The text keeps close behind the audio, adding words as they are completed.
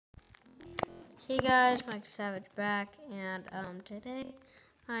Hey guys, Mike Savage back, and today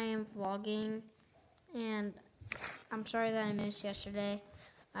I am vlogging, and I'm sorry that I missed yesterday.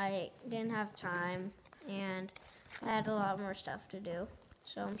 I didn't have time, and I had a lot more stuff to do,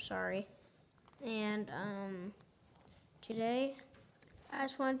 so I'm sorry. And today I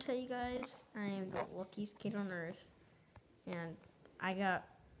just want to tell you guys I am the luckiest kid on earth, and I got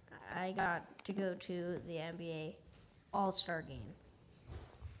I got to go to the NBA All-Star game.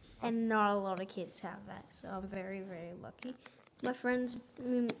 And not a lot of kids have that, so I'm very, very lucky. My friends,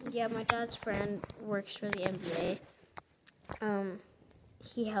 my dad's friend works for the NBA.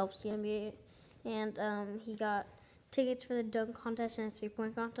 He helps the NBA, and he got tickets for the dunk contest and a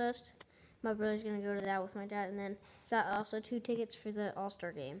three-point contest. My brother's gonna go to that with my dad, and then he got also 2 tickets for the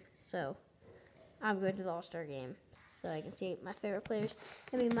All-Star game. So I'm going to the All-Star game so I can see my favorite players,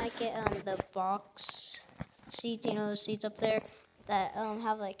 and we might get the box seats. You know those seats up there that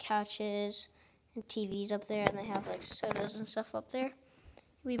have like couches and TVs up there, and they have like sodas and stuff up there.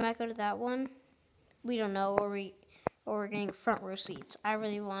 We might go to that one. We don't know, or we're getting front row seats. I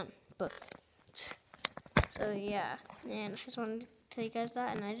really want both. So yeah, and I just wanted to tell you guys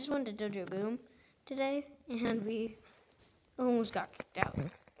that, and I just went to Dojo Boom today, and we almost got kicked out.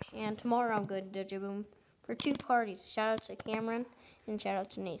 And tomorrow I'm going to Dojo Boom for 2 parties. Shout out to Cameron and shout out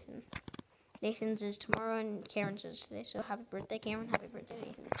to Nathan. Nathan's is tomorrow and Cameron's is today. So happy birthday, Cameron. Happy birthday,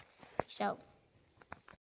 Nathan. Peace out.